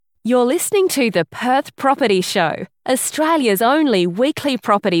You're listening to the Perth Property Show, Australia's only weekly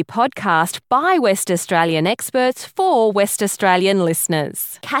property podcast by West Australian experts for West Australian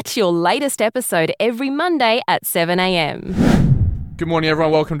listeners. Catch your latest episode every Monday at 7 a.m. Good morning,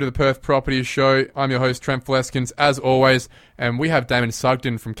 everyone. Welcome to the Perth Property Show. I'm your host, Trent Fleskins, as always, and we have Damon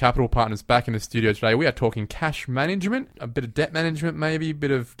Sugden from Capital Partners back in the studio today. We are talking cash management, a bit of debt management maybe, a bit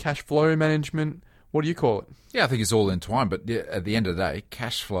of cash flow management. What do you call it? Yeah, I think it's all entwined, but at the end of the day,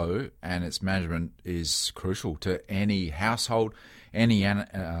 cash flow and its management is crucial to any household, any,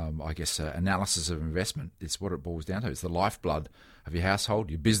 analysis of investment. It's what it boils down to. It's the lifeblood of your household,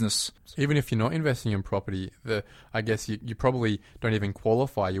 your business. Even if you're not investing in property, I guess you probably don't even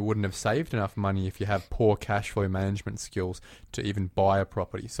qualify. You wouldn't have saved enough money if you have poor cash flow management skills to even buy a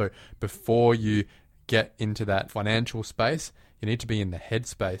property. So before you get into that financial space, you need to be in the head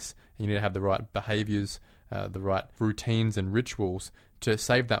space. You need to have the right behaviours, the right routines and rituals to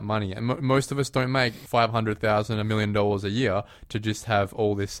save that money. And most of us don't make $500,000, $1 million a year to just have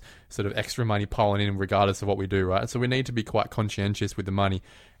all this sort of extra money piling in regardless of what we do, right? So we need to be quite conscientious with the money.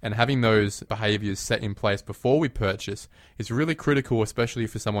 And having those behaviours set in place before we purchase is really critical, especially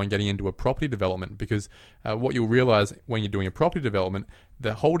for someone getting into a property development, because what you'll realise when you're doing a property development,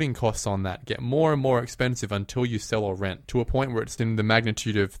 the holding costs on that get more and more expensive until you sell or rent, to a point where it's in the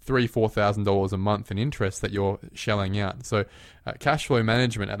magnitude of $3,000-$4,000 a month in interest that you're shelling out. So cash flow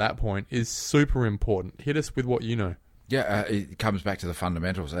management at that point is super important. Hit us with what you know. Yeah, it comes back to the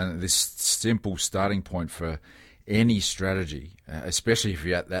fundamentals, and this simple starting point for any strategy, especially if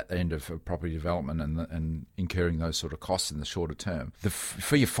you're at that end of property development and incurring those sort of costs in the shorter term.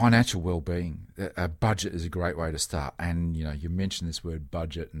 For your financial well-being, a budget is a great way to start. And you mentioned this word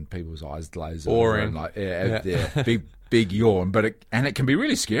budget, and people's eyes glaze over. Boring. Big yawn. But it can be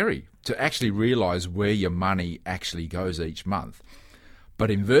really scary to actually realise where your money actually goes each month. But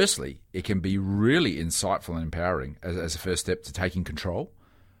inversely, it can be really insightful and empowering as a first step to taking control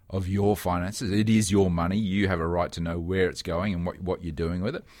of your finances. It is your money. You have a right to know where it's going and what you're doing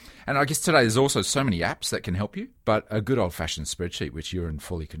with it. And I guess today there's also so many apps that can help you, but a good old-fashioned spreadsheet, which you're in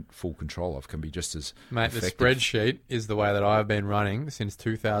full control of, can be just as effective. The spreadsheet is the way that I've been running since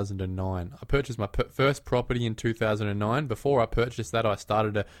 2009. I purchased my first property in 2009. Before I purchased that, I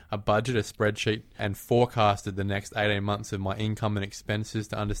started a budget, a spreadsheet, and forecasted the next 18 months of my income and expenses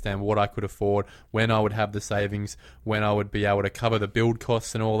to understand what I could afford, when I would have the savings, when I would be able to cover the build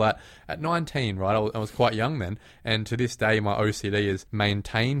costs and all that. At 19, right, I was quite young then, and to this day my OCD has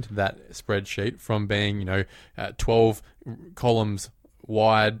maintained that spreadsheet from being 12 columns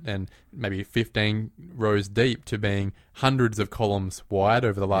wide and maybe 15 rows deep to being hundreds of columns wide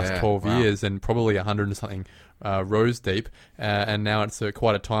over the last 12 years, and probably 100 and something rows deep, and now it's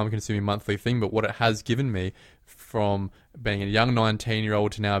quite a time-consuming monthly thing. But what it has given me, from being a young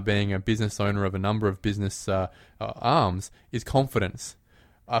 19-year-old to now being a business owner of a number of business arms, is confidence.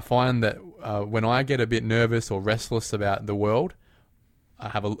 I find that when I get a bit nervous or restless about the world, I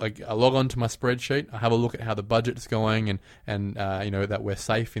have I log on to my spreadsheet. I have a look at how the budget's going, and that we're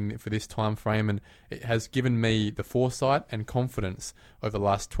safe for this time frame. And it has given me the foresight and confidence over the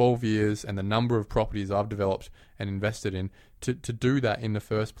last 12 years and the number of properties I've developed and invested in to do that in the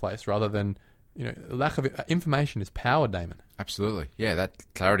first place, rather than lack of information is power, Damon. Absolutely, yeah. That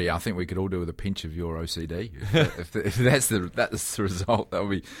clarity, I think we could all do with a pinch of your OCD. if that's the result,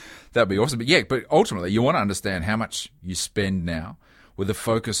 that'd be awesome. But ultimately, you want to understand how much you spend now, with a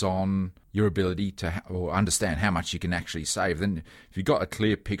focus on your ability to or understand how much you can actually save. Then, if you've got a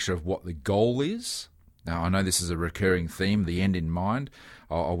clear picture of what the goal is. Now, I know this is a recurring theme, the end in mind.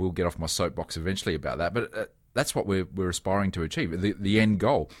 I will get off my soapbox eventually about that, but that's what we're aspiring to achieve. The end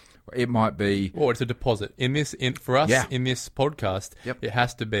goal. It might be... Or it's a deposit. In this podcast, It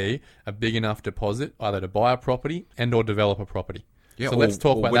has to be a big enough deposit either to buy a property and or develop a property. Yeah, so let's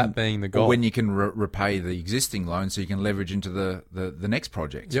talk about that being the goal. Or when you can repay the existing loan so you can leverage into the next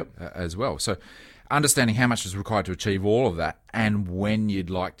project as well. So understanding how much is required to achieve all of that and when you'd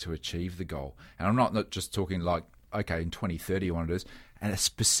like to achieve the goal. And I'm not just talking like, okay, in 2030 you want to do this, and a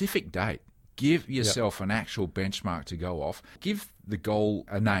specific date. Give yourself an actual benchmark to go off. Give the goal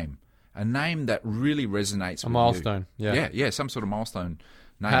a name that really resonates with you. A milestone, Yeah, some sort of milestone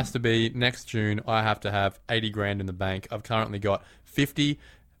name. It has to be next June. I have to have 80 grand in the bank. I've currently got 50.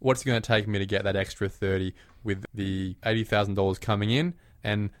 What's it going to take me to get that extra 30 with the $80,000 coming in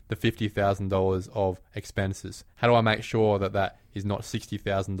and the $50,000 of expenses? How do I make sure that is not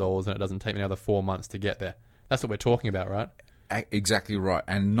 $60,000 and it doesn't take me another 4 months to get there? That's what we're talking about, right? Exactly right,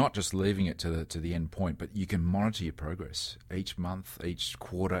 and not just leaving it to the end point, but you can monitor your progress each month, each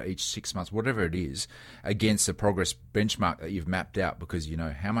quarter, each 6 months, whatever it is, against the progress benchmark that you've mapped out, because you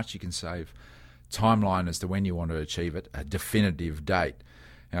know how much you can save, timeline as to when you want to achieve it, a definitive date.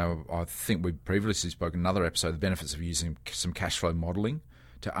 Now, I think we previously spoke in another episode the benefits of using some cash flow modelling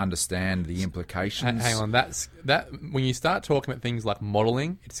to understand the implications. Hang on, that when you start talking about things like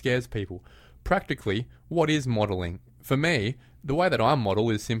modelling, it scares people. Practically, what is modelling? For me, the way that I model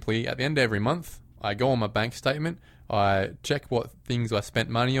is simply at the end of every month, I go on my bank statement, I check what things I spent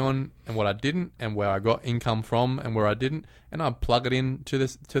money on and what I didn't, and where I got income from and where I didn't, and I plug it in to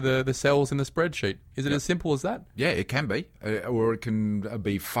the cells in the spreadsheet. Is it as simple as that? Yeah, it can be. Or it can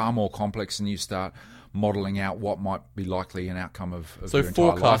be far more complex, and you start modelling out what might be likely an outcome of your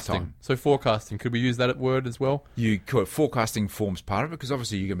entire lifetime. So forecasting, could we use that word as well? You could. Forecasting forms part of it, because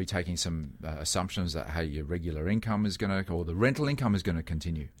obviously you're going to be taking some assumptions that, hey, your regular income is going to, or the rental income is going to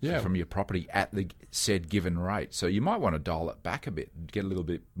continue from your property at the said given rate. So you might want to dial it back a bit, get a little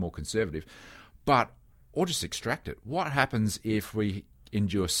bit more conservative, or just extract it. What happens if we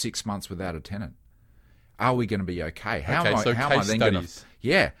endure 6 months without a tenant? Are we going to be okay? How am I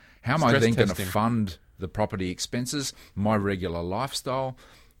then going to fund the property expenses, my regular lifestyle,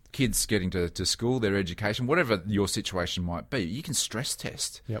 kids getting to school, their education, whatever your situation might be? You can stress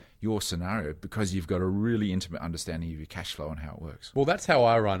test your scenario, because you've got a really intimate understanding of your cash flow and how it works. Well, that's how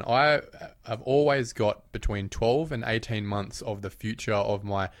I run. I've always got between 12 and 18 months of the future of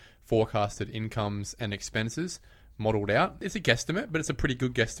my forecasted incomes and expenses modelled out. It's a guesstimate, but it's a pretty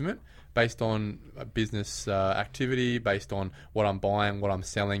good guesstimate based on business activity, based on what I'm buying, what I'm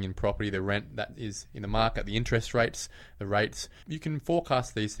selling in property, the rent that is in the market, the interest rates, the rates. You can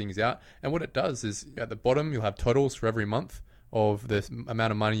forecast these things out, and what it does is at the bottom you'll have totals for every month of the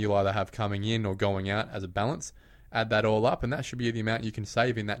amount of money you'll either have coming in or going out as a balance. Add that all up, and that should be the amount you can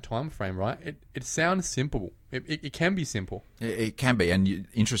save in that time frame, right? It sounds simple. It can be simple. It can be, and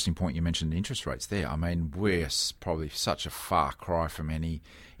interesting point you mentioned interest rates there. I mean, we're probably such a far cry from any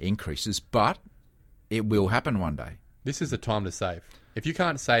increases, but it will happen one day. This is the time to save. If you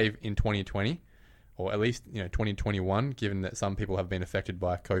can't save in 2020, or at least 2021, given that some people have been affected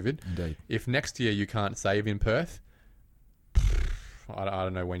by COVID, indeed. If next year you can't save in Perth, I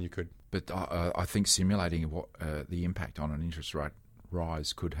don't know when you could. But I think simulating what the impact on an interest rate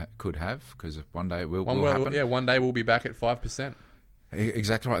rise could have, because one day it will happen. Yeah, one day we'll be back at 5%.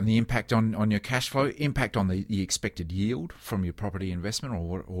 Exactly right. And the impact on your cash flow, impact on the expected yield from your property investment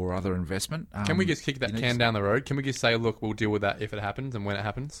or other investment. Can we just kick that can down the road? Can we just say, look, we'll deal with that if it happens and when it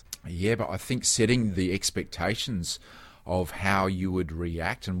happens? Yeah, but I think setting the expectations of how you would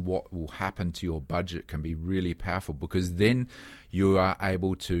react and what will happen to your budget can be really powerful, because then you are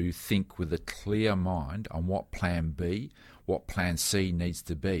able to think with a clear mind on what plan B, what plan C needs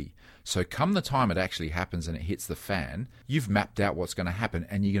to be. So come the time it actually happens and it hits the fan, you've mapped out what's going to happen,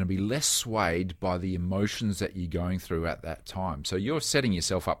 and you're going to be less swayed by the emotions that you're going through at that time. So you're setting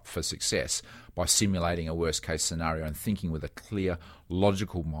yourself up for success by simulating a worst case scenario and thinking with a clear,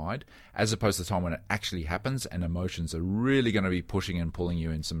 logical mind, as opposed to the time when it actually happens and emotions are really going to be pushing and pulling you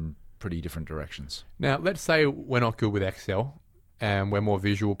in some pretty different directions. Now, let's say we're not good with Excel and we're more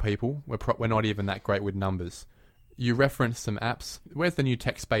visual people. We're not even that great with numbers. You referenced some apps. Where's the new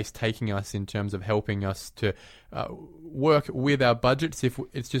tech space taking us in terms of helping us to work with our budgets if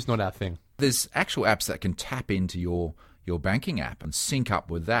it's just not our thing? There's actual apps that can tap into your banking app and sync up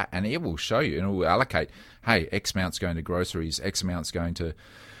with that, and it will show you, and it will allocate, hey, X amount's going to groceries, X amount's going to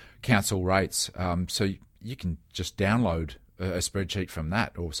council rates. So you can just download a spreadsheet from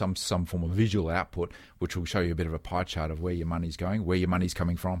that, or some form of visual output, which will show you a bit of a pie chart of where your money's going, where your money's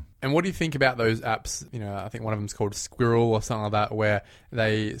coming from. And what do you think about those apps? I think one of them's called Squirrel or something like that, where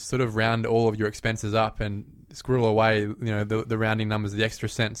they sort of round all of your expenses up and squirrel away, the rounding numbers, the extra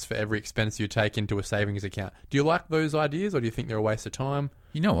cents for every expense you take into a savings account. Do you like those ideas, or do you think they're a waste of time?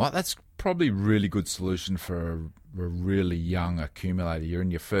 You know what? That's probably a really good solution for a really young accumulator. You're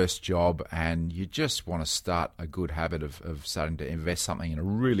in your first job and you just want to start a good habit of starting to invest something in a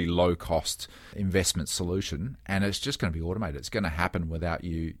really low-cost investment solution, and it's just going to be automated. It's going to happen without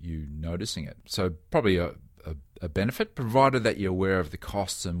you noticing it. So probably a benefit, provided that you're aware of the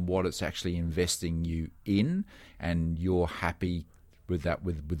costs and what it's actually investing you in, and you're happy with that,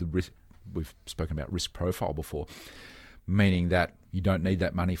 with the risk. We've spoken about risk profile before, meaning that you don't need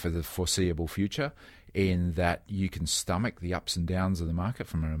that money for the foreseeable future, in that you can stomach the ups and downs of the market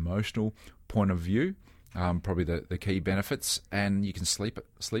from an emotional point of view, probably the key benefits, and you can sleep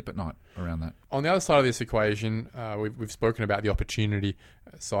at night around that. On the other side of this equation, we've spoken about the opportunity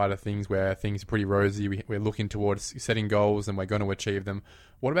side of things, where things are pretty rosy. We're looking towards setting goals and we're going to achieve them.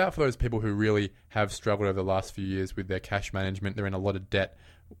 What about for those people who really have struggled over the last few years with their cash management? They're in a lot of debt.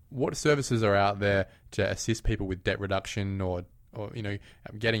 What services are out there to assist people with debt reduction or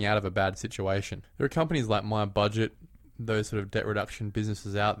getting out of a bad situation? There are companies like My Budget, those sort of debt reduction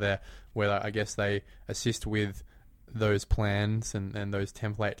businesses out there, where I guess they assist with those plans and those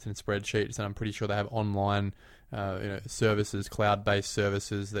templates and spreadsheets, and I'm pretty sure they have online services, cloud-based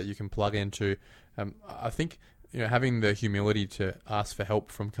services that you can plug into. I think having the humility to ask for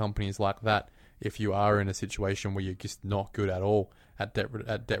help from companies like that, if you are in a situation where you're just not good at all at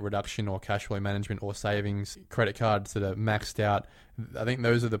debt reduction or cash flow management or savings, credit cards that are maxed out, I think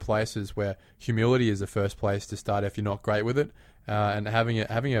those are the places where humility is the first place to start if you're not great with it. And having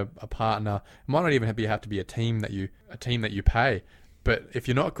a partner, it might not even have to be a team that you pay. But if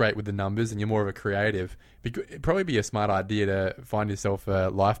you're not great with the numbers and you're more of a creative, it'd probably be a smart idea to find yourself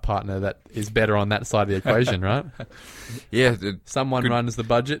a life partner that is better on that side of the equation, right? Yeah. Someone runs the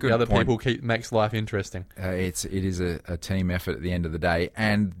budget, the other point. people makes life interesting. It is a team effort at the end of the day.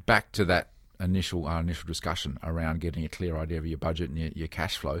 And back to that initial discussion around getting a clear idea of your budget and your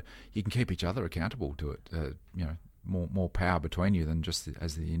cash flow, you can keep each other accountable to it. More power between you than just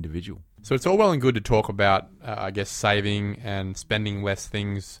as the individual. So it's all well and good to talk about, I guess, saving and spending less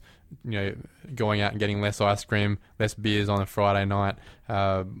things, going out and getting less ice cream, less beers on a Friday night,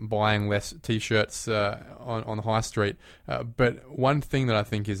 buying less T-shirts on the high street. But one thing that I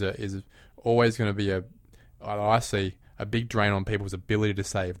think is always going to be I see a big drain on people's ability to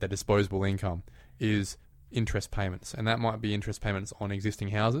save, their disposable income, is interest payments. And that might be interest payments on existing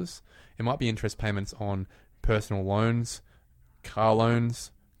houses. It might be interest payments on personal loans, car loans,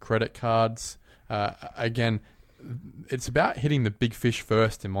 credit cards. Again, it's about hitting the big fish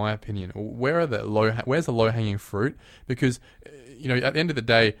first, in my opinion. Where's the low-hanging fruit? Because at the end of the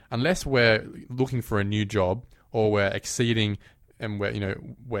day, unless we're looking for a new job or we're exceeding and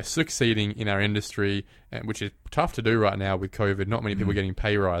we're succeeding in our industry, which is tough to do right now with COVID. Not many people are getting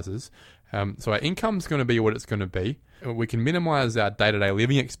pay rises. So our income's going to be what it's going to be. We can minimize our day-to-day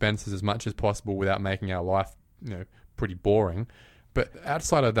living expenses as much as possible without making our life, pretty boring. But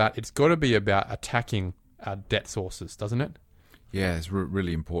outside of that, it's got to be about attacking our debt sources, doesn't it? Yeah, it's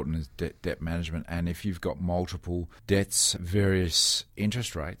really important is debt management. And if you've got multiple debts, various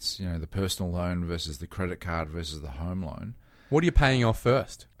interest rates, the personal loan versus the credit card versus the home loan, what are you paying off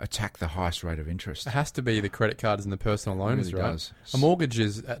first? Attack the highest rate of interest. It has to be the credit cards and the personal loans, it really right? Does. A mortgage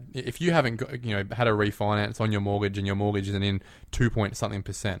is, if you haven't had a refinance on your mortgage and your mortgage is in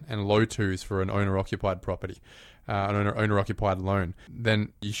 2-point-something% and low twos for an owner-occupied property, an owner-occupied loan,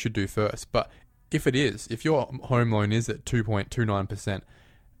 then you should do first. But if your home loan is at 2.29%,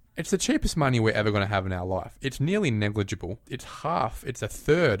 it's the cheapest money we're ever going to have in our life. It's nearly negligible. It's a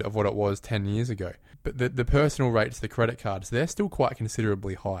third of what it was 10 years ago. But the personal rates, the credit cards, they're still quite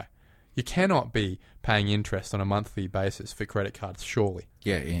considerably high. You cannot be paying interest on a monthly basis for credit cards, surely.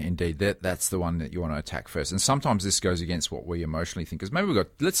 Yeah, indeed. That's the one that you want to attack first. And sometimes this goes against what we emotionally think. Because maybe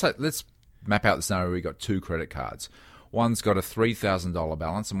let's map out the scenario. We've got two credit cards. One's got a $3,000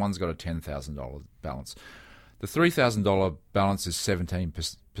 balance and one's got a $10,000 balance. The $3,000 balance is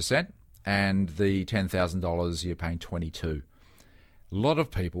 17%, and the $10,000 you're paying 22%. A lot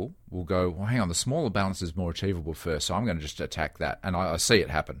of people will go, well, hang on, the smaller balance is more achievable first, so I'm going to just attack that. And I see it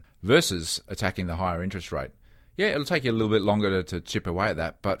happen. Versus attacking the higher interest rate. Yeah, it'll take you a little bit longer to chip away at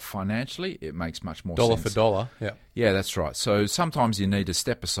that, but financially it makes much more Dollar sense. for dollar, yeah. Yeah, that's right. So sometimes you need to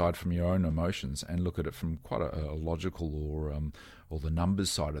step aside from your own emotions and look at it from quite a logical or the numbers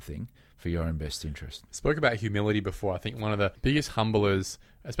side of thing for your own best interest. Spoke about humility before. I think one of the biggest humblers,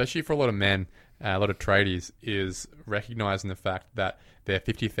 especially for a lot of men, a lot of tradies, is recognizing the fact that their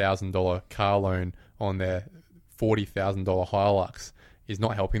 $50,000 car loan on their $40,000 Hilux is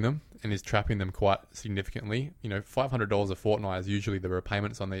not helping them and is trapping them quite significantly. $500 a fortnight is usually the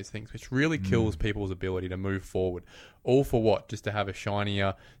repayments on these things, which really kills people's ability to move forward. All for what? Just to have a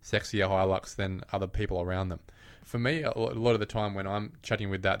shinier, sexier Hilux than other people around them. For me, a lot of the time when I'm chatting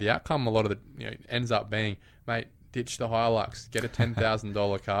with that, the outcome a lot of the ends up being, mate, ditch the Hilux, get a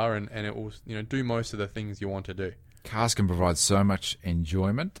 $10,000 car, and it will do most of the things you want to do. Cars can provide so much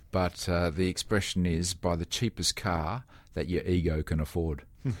enjoyment, but the expression is buy the cheapest car that your ego can afford.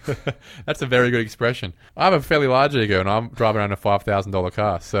 That's a very good expression. I have a fairly large ego, and I'm driving around a $5,000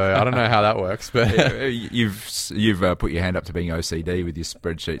 car, so I don't know how that works. But you've put your hand up to being OCD with your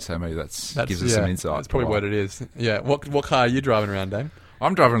spreadsheet, so maybe that gives us some insight. That's probably what it is. Yeah. What car are you driving around, Dave?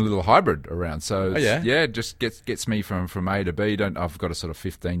 I'm driving a little hybrid around, so it's, yeah? it just gets me from A to B. I've got a sort of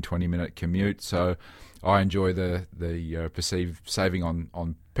 15, 20-minute commute, so I enjoy the perceived saving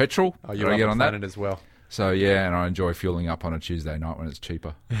on petrol. Oh, you're that I get up on the that. planet as well. So, yeah, and I enjoy fueling up on a Tuesday night when it's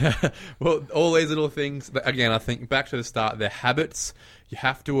cheaper. Well, all these little things, again, I think back to the start, they're habits. You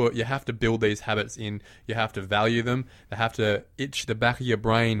have to build these habits in. You have to value them. They have to itch the back of your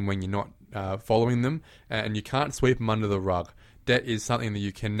brain when you're not following them, and you can't sweep them under the rug. Debt is something that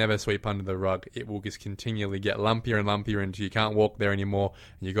you can never sweep under the rug. It will just continually get lumpier and lumpier until you can't walk there anymore,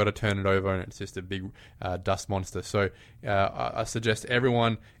 and you've got to turn it over, and it's just a big dust monster. So I suggest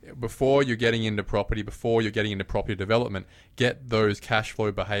everyone, before you're getting into property, before you're getting into property development, get those cash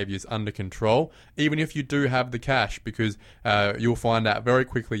flow behaviours under control, even if you do have the cash, because you'll find out very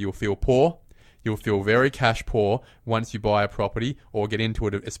quickly you'll feel poor. You'll feel very cash poor once you buy a property or get into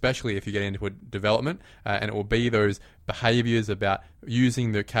it, especially if you get into a development, and it will be those behaviours about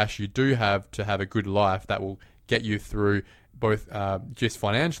using the cash you do have to have a good life that will get you through both just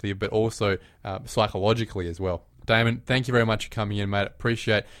financially but also psychologically as well. Damon, thank you very much for coming in, mate.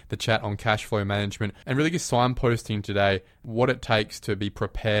 Appreciate the chat on cash flow management and really just signposting today what it takes to be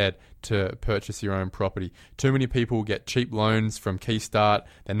prepared to purchase your own property. Too many people get cheap loans from Keystart.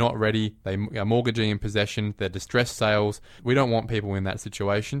 They're not ready. They are mortgaging in possession. They're distressed sales. We don't want people in that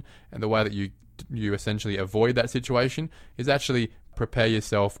situation. And the way that you essentially avoid that situation is actually prepare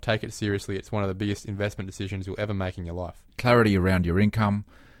yourself, take it seriously. It's one of the biggest investment decisions you'll ever make in your life. Clarity around your income,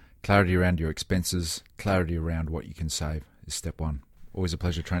 clarity around your expenses, clarity around what you can save is step one. Always a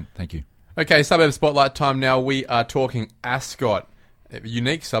pleasure, Trent. Thank you. Okay, suburb spotlight time now. We are talking Ascot. A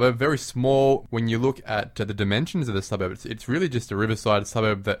unique suburb, very small when you look at the dimensions of the suburb. It's really just a riverside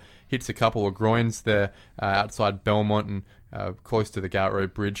suburb that hits a couple of groins there outside Belmont and close to the Gowt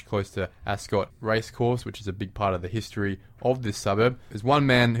Road Bridge, close to Ascot Racecourse, which is a big part of the history of this suburb. There's one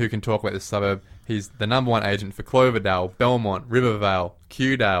man who can talk about this suburb. He's the number one agent for Cloverdale, Belmont, Rivervale,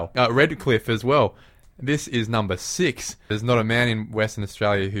 Kewdale, Redcliffe as well. This is number 6. There's not a man in Western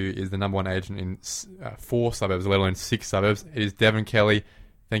Australia who is the number one agent in 4 suburbs, let alone 6 suburbs. It is Devon Kelly.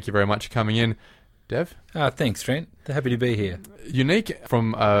 Thank you very much for coming in. Dev? Thanks, Trent. Happy to be here. Unique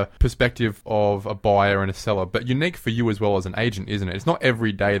from a perspective of a buyer and a seller, but unique for you as well as an agent, isn't it? It's not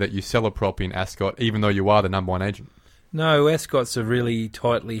every day that you sell a property in Ascot, even though you are the number one agent. No, Ascot's a really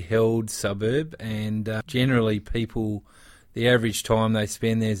tightly held suburb, and generally people, the average time they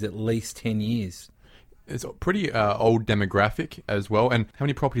spend there is at least 10 years. It's a pretty old demographic as well. And how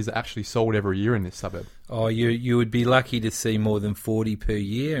many properties are actually sold every year in this suburb? Oh, you would be lucky to see more than 40 per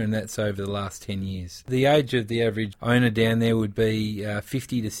year, and that's over the last 10 years. The age of the average owner down there would be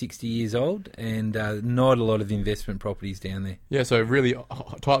 50 to 60 years old, and not a lot of investment properties down there. Yeah, so really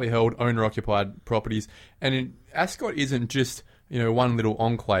tightly held, owner-occupied properties. And Ascot isn't just one little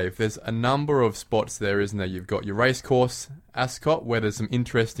enclave. There's a number of spots there, isn't there? You've got your racecourse, Ascot, where there's some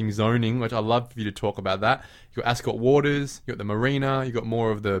interesting zoning, which I'd love for you to talk about that. You've got Ascot Waters, you've got the marina, you've got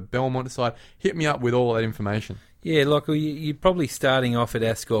more of the Belmont side. Hit me up with all that information. Yeah, you're probably starting off at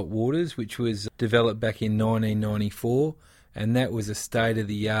Ascot Waters, which was developed back in 1994, and that was a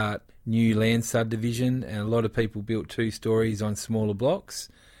state-of-the-art new land subdivision, and a lot of people built 2 stories on smaller blocks.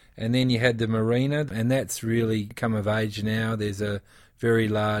 And then you had the marina, and that's really come of age now. There's a very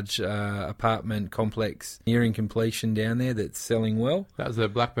large apartment complex nearing completion down there that's selling well. That was the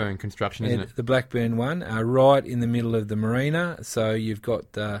Blackburn construction, isn't it? The Blackburn one, right in the middle of the marina. So you've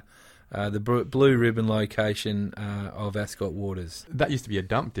got the blue ribbon location of Ascot Waters. That used to be a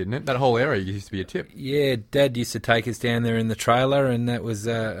dump, didn't it? That whole area used to be a tip. Yeah, Dad used to take us down there in the trailer, and that was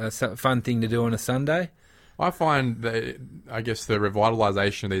a fun thing to do on a Sunday. I find that, I guess, the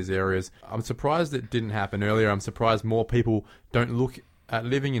revitalisation of these areas, I'm surprised it didn't happen earlier. I'm surprised more people don't look at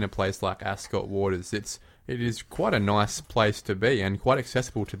living in a place like Ascot Waters. It is quite a nice place to be and quite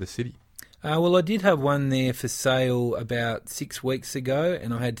accessible to the city. Well, I did have one there for sale about 6 weeks ago,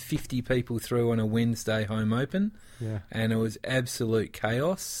 and I had 50 people through on a Wednesday home open, and it was absolute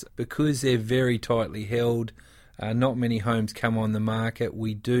chaos. Because they're very tightly held, not many homes come on the market.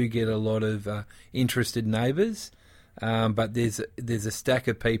 We do get a lot of interested neighbours, but there's a stack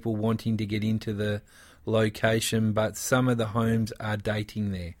of people wanting to get into the location, but some of the homes are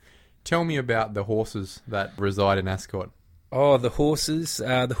dating there. Tell me about the horses that reside in Ascot. Oh, the horses,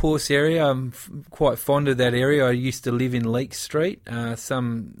 the horse area. I'm quite fond of that area. I used to live in Leake Street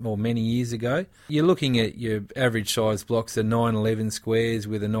many years ago. You're looking at your average size blocks of 9-11 squares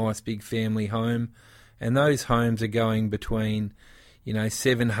with a nice big family home. And those homes are going between,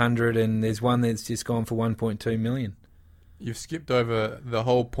 700, and there's one that's just gone for 1.2 million. You've skipped over the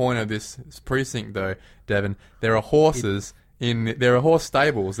whole point of this precinct, though, Devon. There are horses There are horse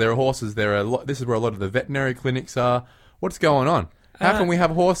stables, there are horses, this is where a lot of the veterinary clinics are. What's going on? How can we have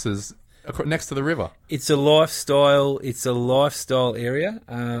horses next to the river? It's a lifestyle area,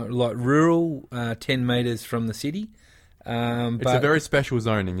 like rural, 10 metres from the city. It's a very special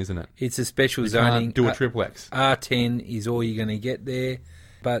zoning, isn't it? It's a special you zoning. Can't do a triplex. R10 is all you're going to get there.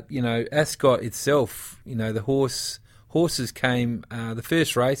 But, Ascot itself, the horses came, the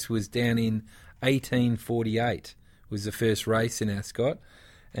first race was down in 1848, was the first race in Ascot.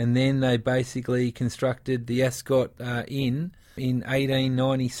 And then they basically constructed the Ascot Inn in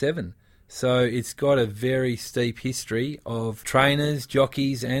 1897. So it's got a very steep history of trainers,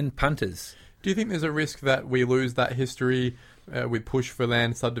 jockeys and punters. Do you think there's a risk that we lose that history with push for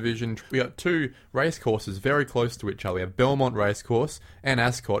land subdivision? We got two racecourses very close to each other. We have Belmont Racecourse and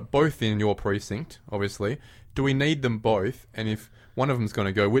Ascot, both in your precinct, obviously. Do we need them both? And if one of them's going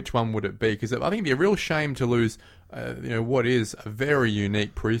to go, which one would it be? Because I think it'd be a real shame to lose what is a very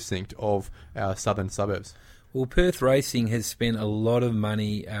unique precinct of our southern suburbs. Well, Perth Racing has spent a lot of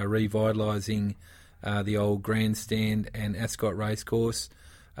money revitalising the old grandstand and Ascot Racecourse.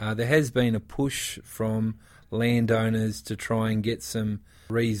 There has been a push from landowners to try and get some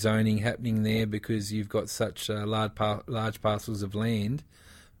rezoning happening there because you've got such large parcels of land,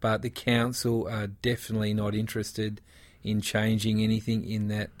 but the council are definitely not interested in changing anything in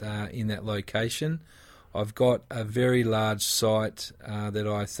that location. I've got a very large site that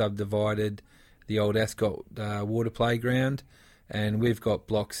I subdivided, the old Ascot water playground, and we've got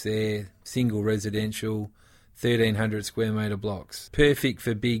blocks there, single residential, 1,300 square metre blocks. Perfect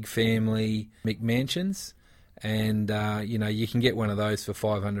for big family McMansions, and you can get one of those for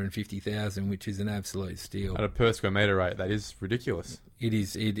 $550,000, which is an absolute steal. At a per square metre rate, that is ridiculous. It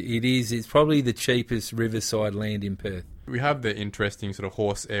is. It's probably the cheapest riverside land in Perth. We have the interesting sort of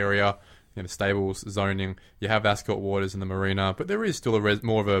horse area, stables, zoning. You have Ascot Waters and the marina, but there is still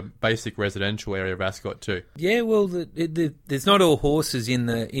more of a basic residential area of Ascot too. Yeah, well, there's not all horses in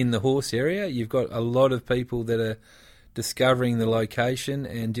the horse area. You've got a lot of people that are discovering the location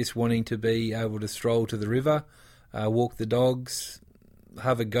and just wanting to be able to stroll to the river, walk the dogs,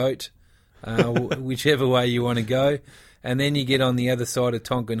 have a goat, whichever way you want to go. And then you get on the other side of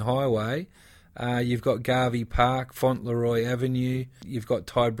Tonkin Highway. You've got Garvey Park, Fauntleroy Avenue. You've got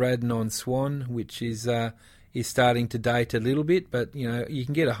Ty Braddon on Swan, which is starting to date a little bit, but you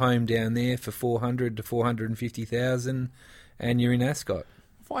can get a home down there for $400,000 to $450,000, and you're in Ascot.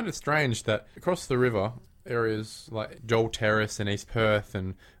 I find it strange that across the river, areas like Joel Terrace and East Perth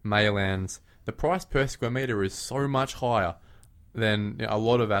and Maylands, the price per square metre is so much higher than a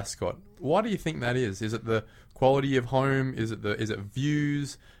lot of Ascot. Why do you think that is? Is it the quality of home? Is it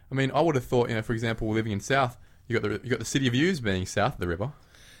views? I mean, I would have thought, for example, living in South, you got the city views being south of the river.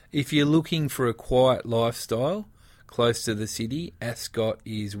 If you're looking for a quiet lifestyle close to the city, Ascot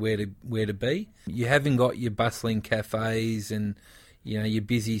is where to be. You haven't got your bustling cafes and your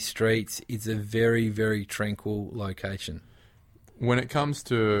busy streets. It's a very, very tranquil location. When it comes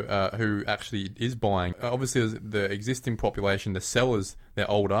to who actually is buying, obviously the existing population, the sellers, they're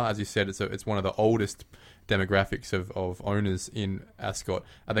older. As you said, it's one of the oldest demographics of owners in Ascot.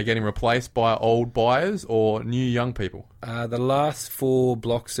 Are they getting replaced by old buyers or new young people? The last 4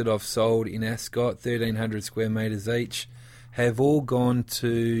 blocks that I've sold in Ascot, 1,300 square metres each, have all gone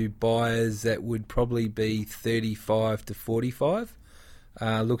to buyers that would probably be 35 to 45.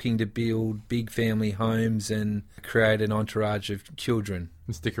 Looking to build big family homes and create an entourage of children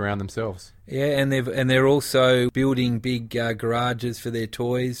and stick around themselves. Yeah, and they're also building big garages for their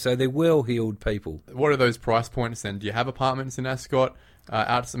toys, so they're well-heeled people. What are those price points then? Do you have apartments in Ascot?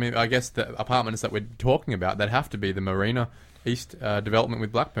 I guess the apartments that we're talking about, they'd have to be the Marina East development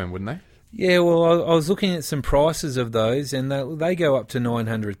with Blackburn, wouldn't they? Yeah, well, I was looking at some prices of those, and they go up to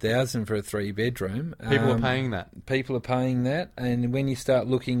 $900,000 for a 3-bedroom. People are paying that. People are paying that, and when you start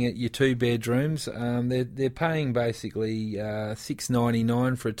looking at your 2 bedrooms, they're paying basically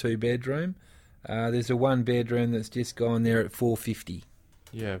 $699 for a 2-bedroom. There's a 1-bedroom that's just gone there at $450.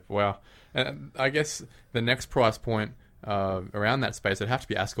 Yeah, wow. And I guess the next price point around that space, it'd have to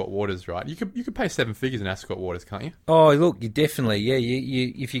be Ascot Waters, right? You could pay 7 figures in Ascot Waters, can't you? Oh, look, you definitely, yeah.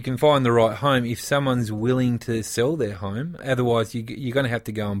 You if you can find the right home, if someone's willing to sell their home, otherwise you're going to have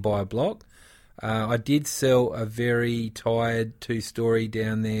to go and buy a block. I did sell a very tired 2-story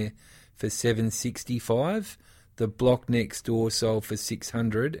down there for $765. The block next door sold for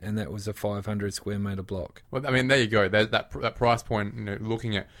 $600, and that was a 500 square metre block. Well, I mean, there you go. That price point,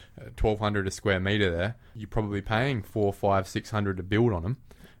 looking at $1,200 a square metre there, you're probably paying $400, $500, $600 to build on them.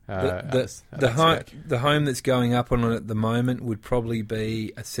 The home that's going up on it at the moment would probably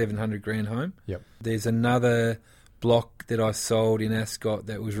be a $700,000 home. Yep. There's another block that I sold in Ascot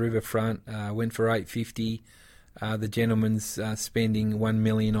that was riverfront, went for $850. The gentleman's spending $1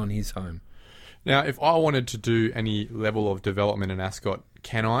 million on his home. Now, if I wanted to do any level of development in Ascot,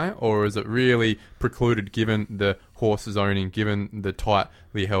 can I? Or is it really precluded given the horse zoning, given the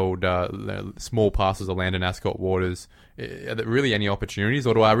tightly held small parcels of land in Ascot waters? Are there really any opportunities,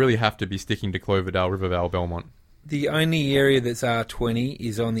 or do I really have to be sticking to Cloverdale, Rivervale, Belmont? The only area that's R20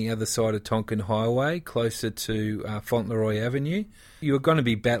 is on the other side of Tonkin Highway, closer to Fauntleroy Avenue. You're going to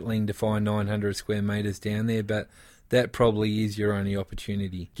be battling to find 900 square metres down there, but that probably is your only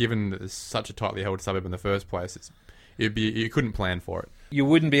opportunity. Given that it's such a tightly held suburb in the first place, you couldn't plan for it. You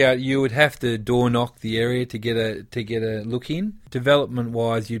wouldn't be able. You would have to door knock the area to get a look in. Development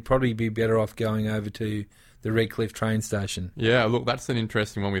wise, you'd probably be better off going over to the Redcliffe train station. Yeah, look, that's an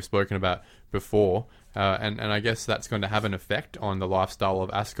interesting one we've spoken about before, and I guess that's going to have an effect on the lifestyle of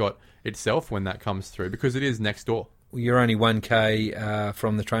Ascot itself when that comes through, because it is next door. You're only 1k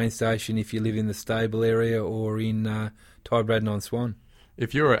from the train station if you live in the stable area or in Ty Braddon-on-Swan.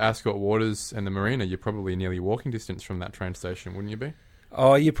 If you're at Ascot Waters and the marina, you're probably nearly walking distance from that train station, wouldn't you be?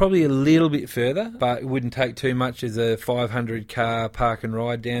 Oh, you're probably a little bit further, but it wouldn't take too much as a 500 car park and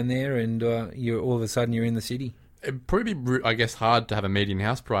ride down there, and all of a sudden you're in the city. It'd probably be, I guess, hard to have a median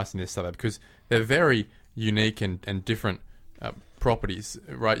house price in this suburb because they're very unique and different properties,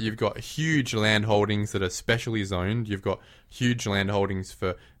 right? You've got huge land holdings that are specially zoned. You've got huge land holdings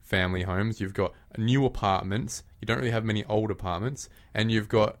for family homes. You've got new apartments. You don't really have many old apartments. And you've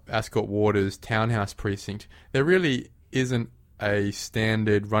got Ascot Waters townhouse precinct. There really isn't a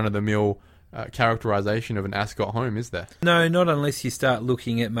standard run-of-the-mill characterisation of an Ascot home, is there? No, not unless you start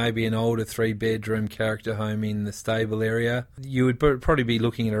looking at maybe an older 3-bedroom character home in the stable area. You would probably be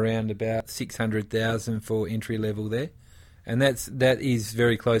looking at around about $600,000 for entry level there. And that is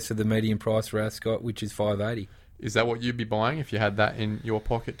very close to the median price for Ascot, which is $580. Is that what you'd be buying if you had that in your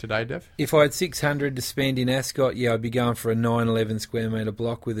pocket today, Dev? If I had $600 to spend in Ascot, yeah, I'd be going for a 911 square metre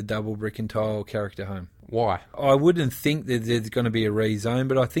block with a double brick and tile character home. Why? I wouldn't think that there's going to be a rezone,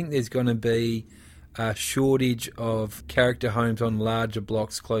 but I think there's going to be a shortage of character homes on larger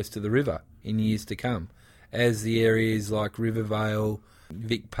blocks close to the river in years to come, as the areas like Rivervale,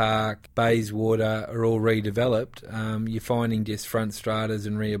 Vic Park, Bayswater are all redeveloped. You're finding just front stratas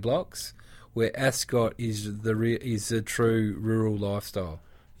and rear blocks, where Ascot is the true rural lifestyle.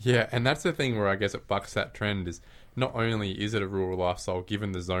 Yeah, and that's the thing where I guess it bucks that trend is not only is it a rural lifestyle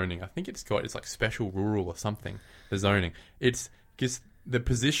given the zoning, I think it's like special rural or something, the zoning. It's just the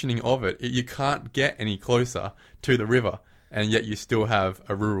positioning of it. You can't get any closer to the river, and yet you still have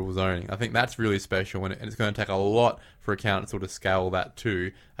a rural zoning. I think that's really special, and it's going to take a lot for a council to scale that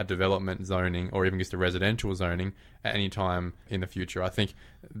to a development zoning or even just a residential zoning at any time in the future. I think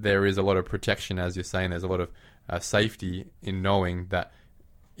there is a lot of protection, as you're saying. There's a lot of safety in knowing that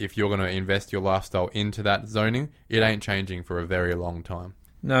if you're going to invest your lifestyle into that zoning, it ain't changing for a very long time.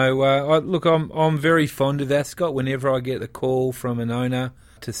 No, I'm very fond of Ascot. Whenever I get a call from an owner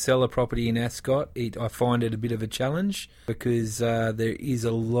to sell a property in Ascot, I find it a bit of a challenge because there is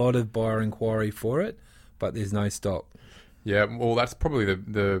a lot of buyer inquiry for it, but there's no stock. Yeah, well, that's probably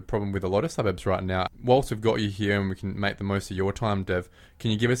the problem with a lot of suburbs right now. Whilst we've got you here and we can make the most of your time, Dev,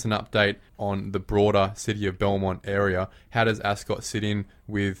 can you give us an update on the broader city of Belmont area? How does Ascot sit in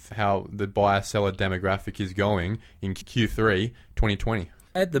with how the buyer-seller demographic is going in Q3 2020?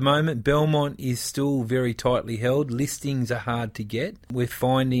 At the moment, Belmont is still very tightly held. Listings are hard to get. We're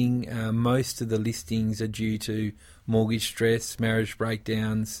finding most of the listings are due to mortgage stress, marriage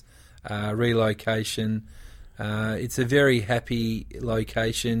breakdowns, relocation. It's a very happy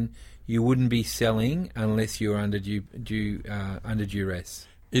location. You wouldn't be selling unless you're under duress.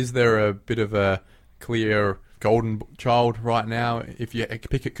 Is there a bit of a clear golden child right now? If you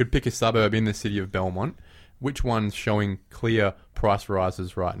could pick a suburb in the city of Belmont, which one's showing clear price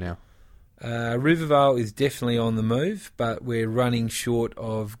rises right now? Rivervale is definitely on the move, but we're running short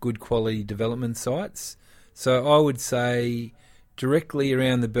of good quality development sites. So I would say directly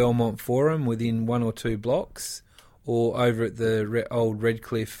around the Belmont Forum within 1 or 2 blocks, or over at the old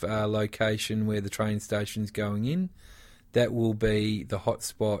Redcliffe location where the train station's going in. That will be the hot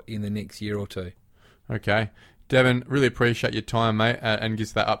spot in the next year or 2. Okay. Devon, really appreciate your time, mate, and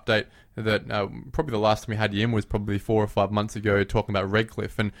gives that update that probably the last time we had you in was probably 4 or 5 months ago talking about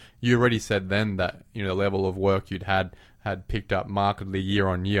Redcliffe, and you already said then that the level of work you'd had picked up markedly year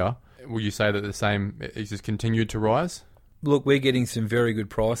on year. Will you say that the same is just continued to rise? Look, we're getting some very good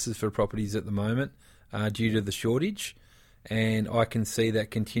prices for properties at the moment due to the shortage, and I can see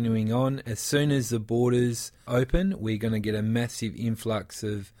that continuing on. As soon as the borders open, we're going to get a massive influx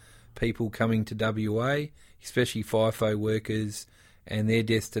of people coming to WA. especially FIFO workers, and their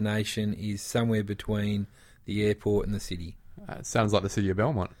destination is somewhere between the airport and the city. It sounds like the city of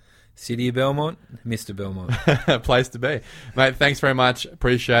Belmont. City of Belmont, Mr. Belmont. Place to be. Mate, thanks very much.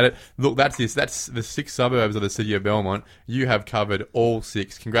 Appreciate it. Look, that's the 6 suburbs of the city of Belmont. You have covered all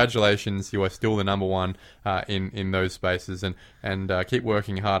 6. Congratulations. You are still the number one in those spaces. And keep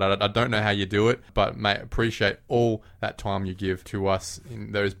working hard. I don't know how you do it, but, mate, appreciate all that time you give to us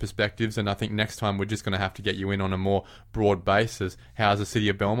in those perspectives. And I think next time we're just going to have to get you in on a more broad basis. How's the city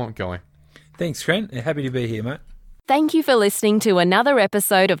of Belmont going? Thanks, Trent. Happy to be here, mate. Thank you for listening to another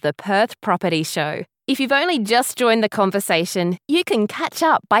episode of the Perth Property Show. If you've only just joined the conversation, you can catch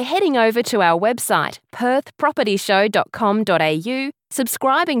up by heading over to our website, perthpropertyshow.com.au,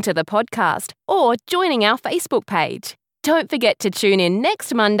 subscribing to the podcast, or joining our Facebook page. Don't forget to tune in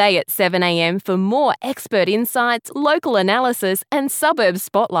next Monday at 7 a.m. for more expert insights, local analysis, and suburb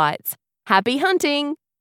spotlights. Happy hunting!